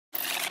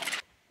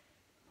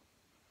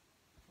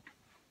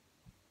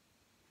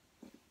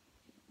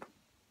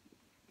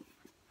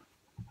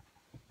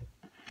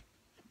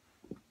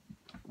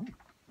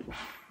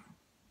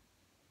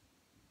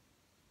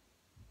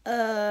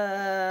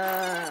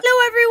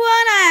Hello everyone,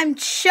 I am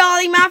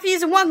Charlie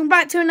Matthews and welcome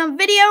back to another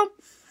video.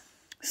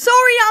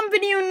 Sorry I'm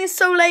videoing this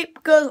so late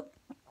because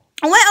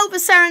I went over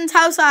Saren's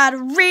house. I had a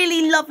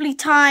really lovely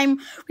time.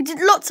 We did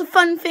lots of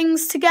fun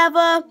things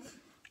together.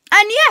 And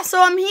yeah,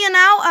 so I'm here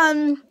now.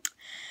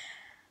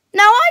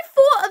 Now I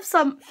thought of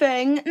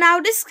something. Now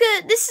this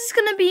is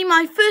gonna be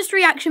my first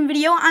reaction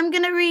video. I'm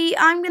gonna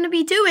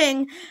be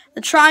doing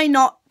the Try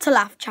Not to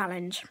Laugh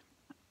challenge.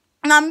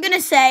 And I'm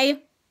gonna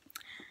say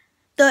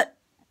that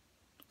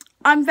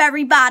I'm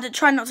very bad at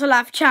Try Not to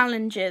Laugh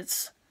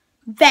challenges.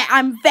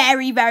 I'm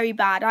very, very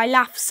bad. I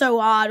laugh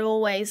so hard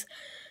always.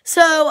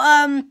 So,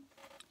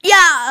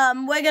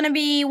 we're going to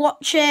be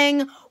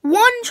watching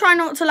one Try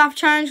Not to Laugh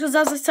challenge because,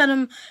 as I said,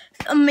 I'm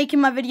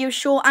making my video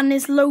short and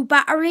there's low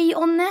battery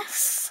on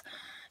this.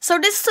 So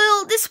this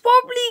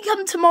probably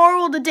come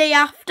tomorrow or the day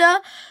after.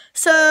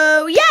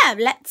 So, yeah,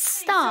 let's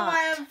start. So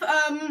I have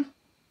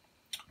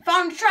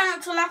found a Try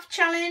Not to Laugh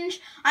challenge.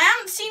 I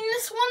haven't seen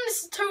this one.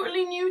 This is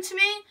totally new to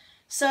me.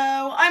 So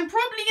I'm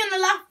probably going to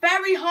laugh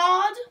very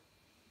hard.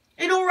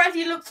 It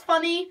already looks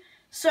funny.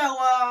 So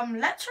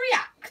let's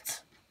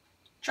react.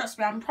 Trust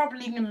me, I'm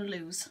probably going to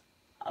lose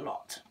a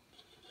lot.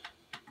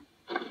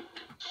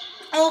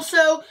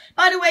 Also,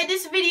 by the way,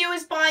 this video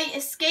is by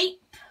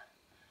Escape.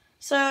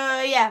 So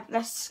yeah,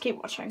 let's keep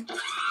watching.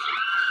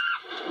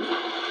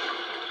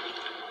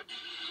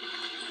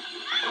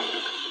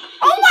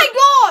 Oh my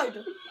god!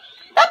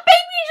 That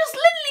baby just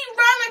literally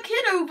ran a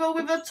kid over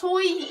with a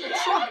toy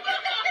truck.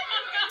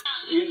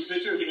 You getting a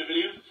picture? Taking a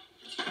video?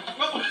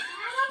 Oh.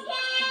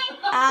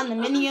 And the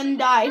minion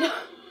died.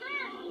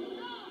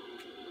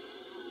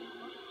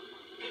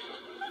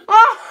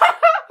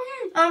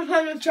 I'm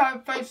gonna try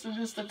and face and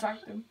just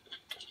attack him.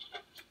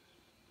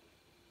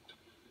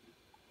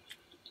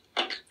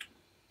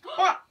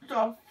 What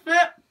the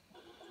flip?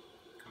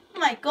 Oh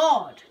my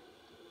god.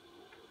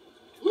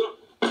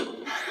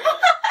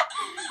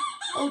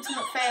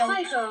 Ultimate fail.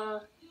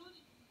 Michael.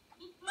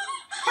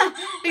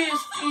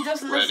 he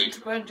just listens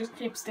to it and just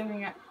keeps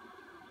doing it.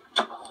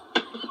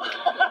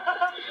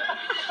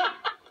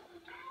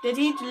 Did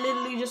he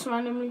literally just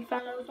randomly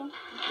fell over?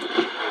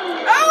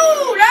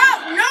 Oh,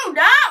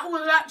 that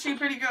was actually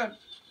pretty good.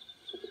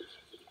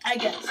 I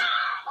guess.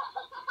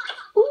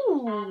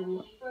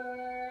 Ooh.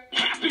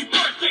 Happy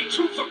birthday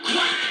to the queen!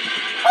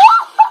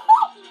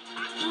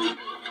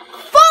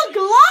 Fug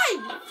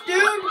life,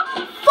 dude.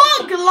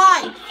 Fug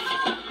life.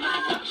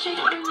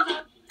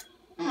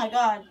 Oh my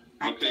god.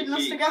 That kid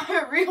must have got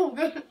hurt real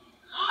good.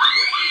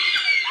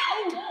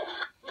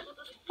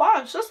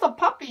 Wow, it's just a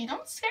puppy.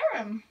 Don't scare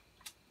him.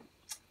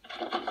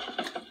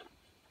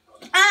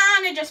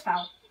 And it just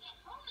fell.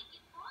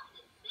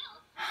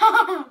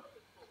 Oh,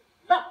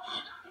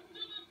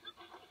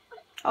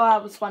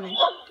 that was funny.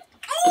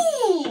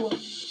 Ooh!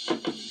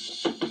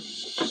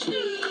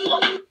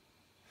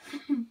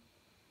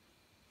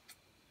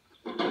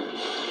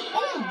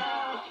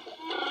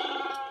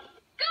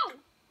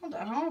 What the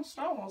hell?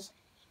 Star Wars.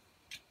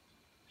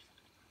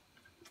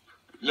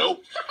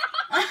 Nope.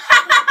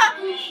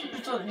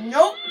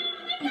 Nope.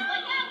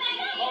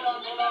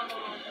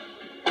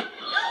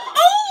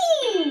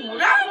 Oh,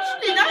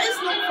 that is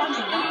not funny.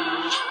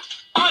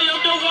 I am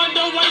the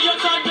one your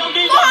son don't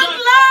need. Fun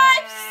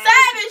life,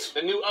 savage.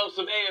 The new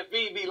awesome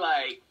AFV be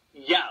like,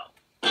 yo.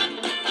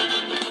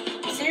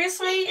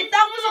 Seriously, if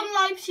that was on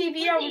live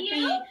TV, I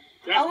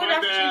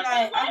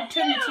would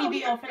turn the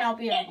TV off and I'll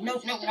be like,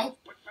 nope, nope, nope.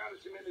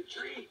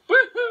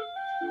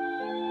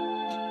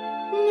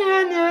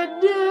 Na, na,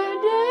 da, da.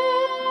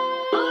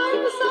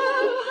 I'm so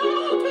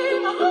happy,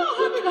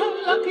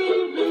 lucky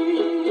me.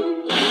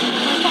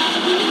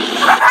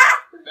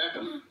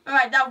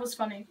 Alright, that was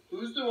funny.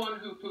 Who's the one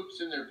who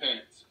poops in their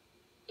pants?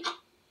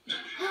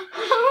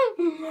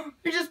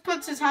 He just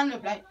puts his hand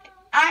up like,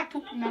 I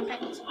poop in my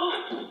pants.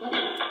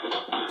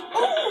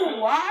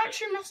 Oh, I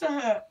actually must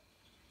have hurt.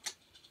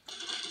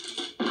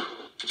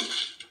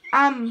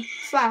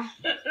 Slash.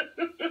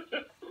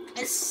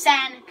 It's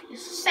Sonic.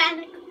 It's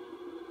Sonic.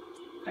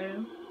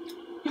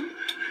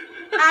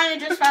 And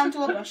it just fell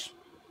into a bush.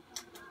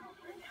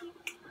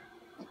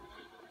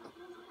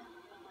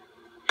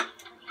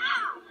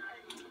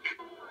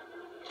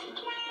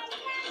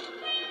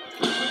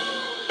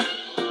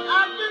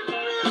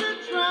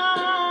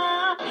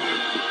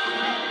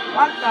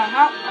 What the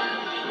hell?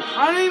 I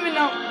don't even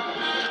know.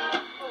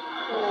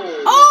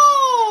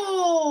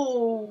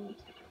 Oh!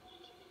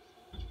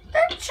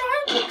 That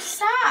child looks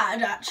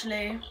sad,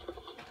 actually.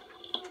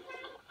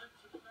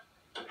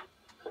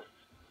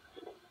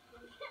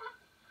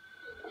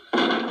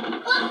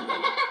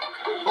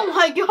 Oh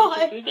my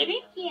god. Food,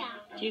 baby? Yeah.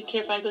 Do you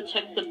care if I go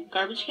check the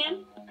garbage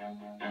can?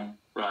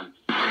 Run.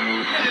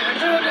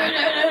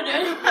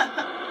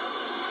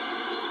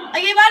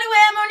 Okay, by the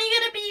way, I'm only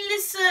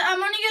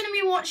gonna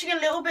be watching a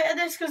little bit of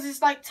this because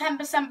it's like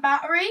 10%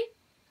 battery.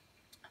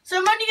 So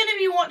I'm only gonna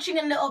be watching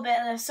a little bit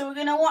of this. So we're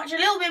gonna watch a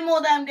little bit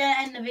more, then I'm gonna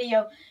end the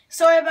video.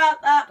 Sorry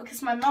about that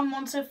because my mum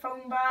wants her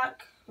phone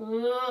back.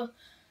 Ugh.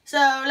 So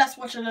let's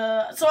watch so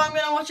I'm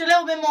gonna watch a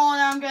little bit more,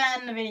 then I'm gonna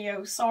end the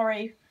video.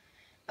 Sorry.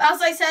 But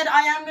as I said,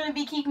 I am going to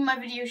be keeping my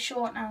videos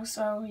short now,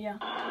 so yeah.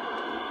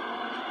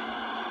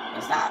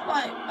 What's that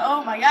like?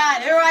 Oh my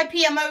god, RIP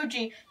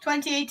emoji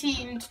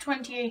 2018 to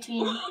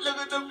 2018. Look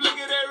at them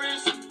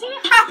flickaderies.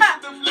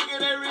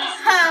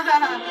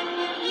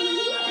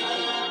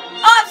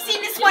 Oh, I've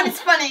seen this one,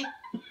 it's funny.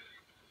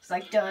 It's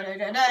like da da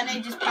da da, and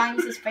he just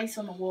bangs his face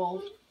on the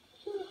wall.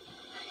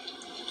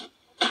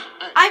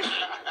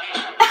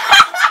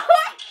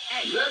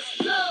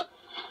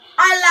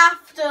 I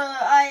laughed.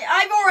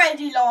 I've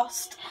already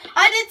lost.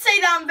 I did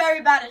say that I'm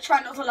very bad at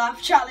trying not to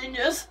laugh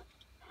challenges.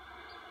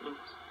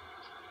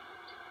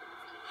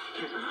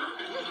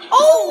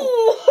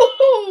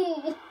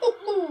 Oh!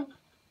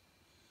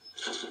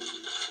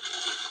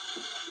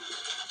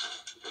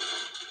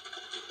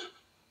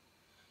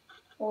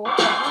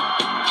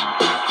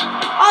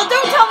 Oh,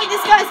 don't tell me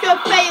this guy's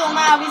gonna fail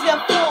now. He's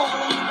gonna fall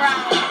on the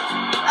ground.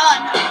 Oh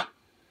no.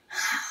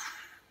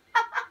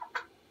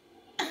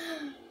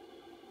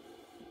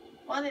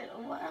 What?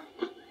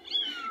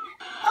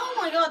 Oh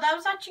my god, that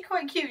was actually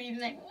quite cute. He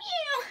was like,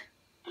 meow.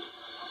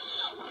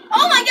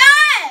 Oh my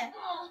god!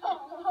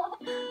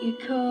 You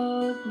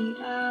called me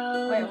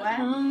out. Wait, what?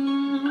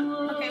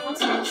 Okay, what's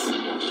this?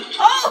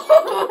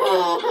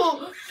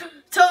 Oh!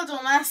 Total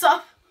mess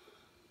up.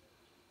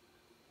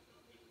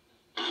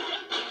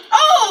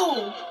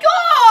 Oh!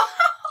 God!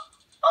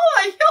 Oh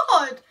my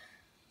god!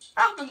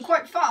 That happened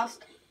quite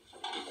fast.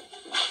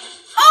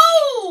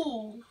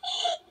 Oh!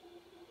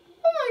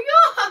 Oh my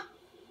god!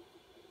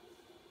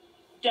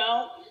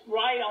 Don't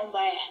write on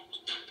that.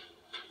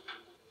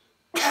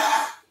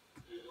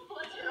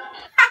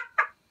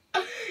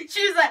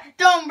 She was like,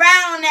 don't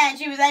write on that.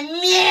 She was like,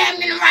 yeah, I'm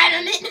gonna write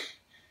on it.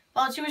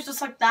 Well, she was just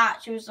like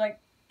that. She was like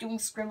doing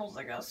scribbles,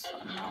 I guess. I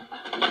don't know.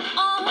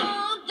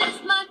 Oh,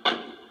 this much.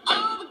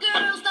 All the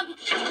girls love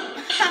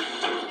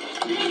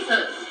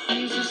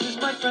Jesus is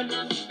my friend.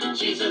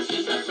 Jesus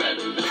is my friend.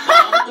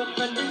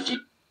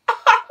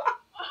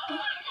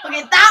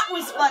 Okay, that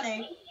was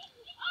funny.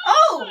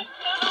 Oh!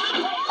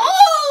 Oh!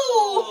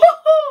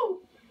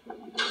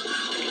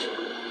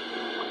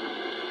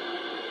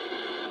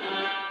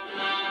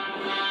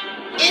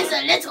 Is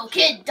a little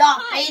kid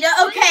Darth Vader?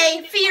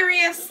 Okay,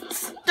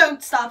 theorists,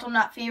 don't start on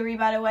that theory,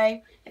 by the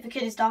way. If a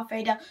kid is Darth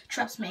Vader,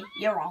 trust me,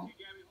 you're wrong.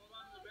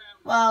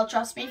 Well,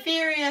 trust me,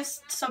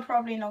 theorists are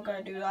probably not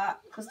going to do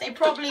that. Because they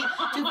probably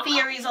do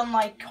theories on,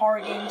 like,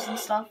 horror games and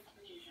stuff.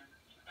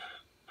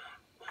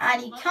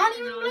 And he can't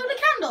even blow the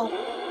candle.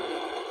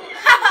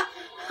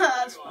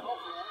 That's funny.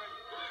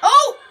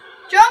 Oh!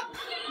 Jump!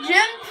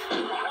 Jump!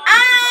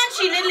 And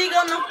she literally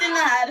got knocked in the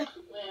head.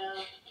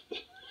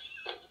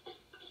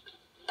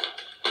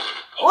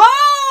 Whoa!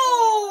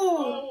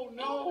 Oh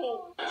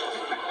no!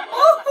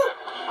 Oh!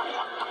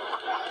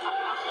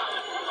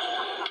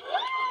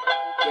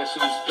 Guess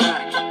who's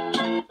back?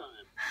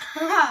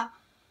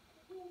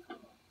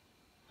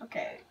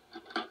 Okay.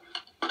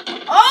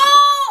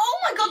 Oh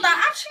my god, that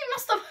actually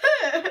must have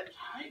hurt.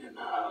 Kind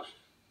enough.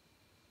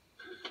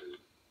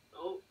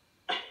 Oh.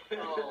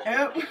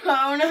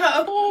 Oh no.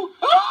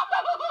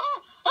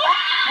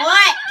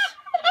 What?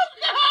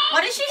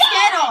 What is she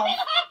scared of?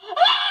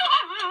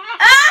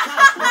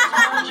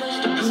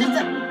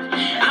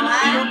 I'm a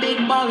real big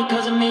baller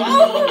cause I made $1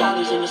 million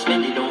and I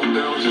spend it on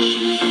girls and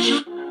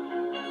shoes.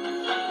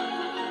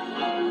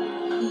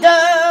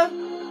 Duh.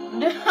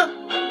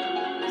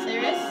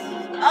 Serious?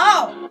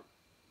 Oh.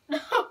 No.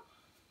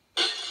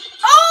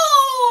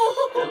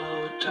 Oh!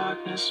 Hello,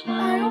 darkness,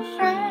 My old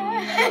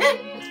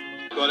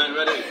friend. Go on and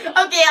ready.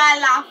 Okay, I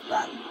laughed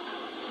then.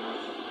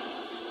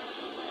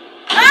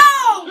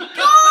 Oh,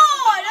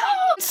 God!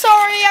 Oh.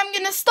 Sorry, I'm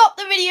going to stop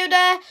the video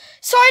there.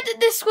 Sorry that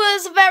this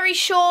was very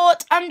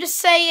short. I'm just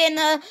saying,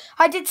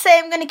 I did say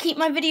I'm going to keep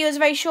my videos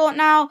very short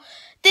now.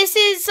 This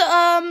is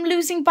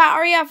losing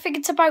battery. I think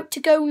it's about to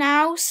go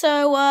now.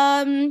 So,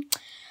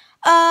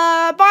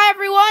 bye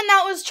everyone.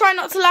 That was Try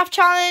Not to Laugh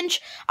Challenge.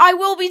 I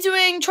will be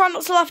doing Try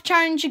Not to Laugh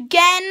Challenge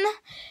again.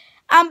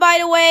 And by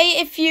the way,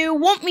 if you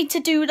want me to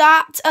do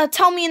that,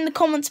 tell me in the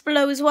comments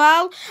below as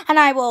well. And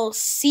I will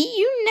see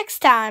you next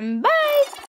time. Bye.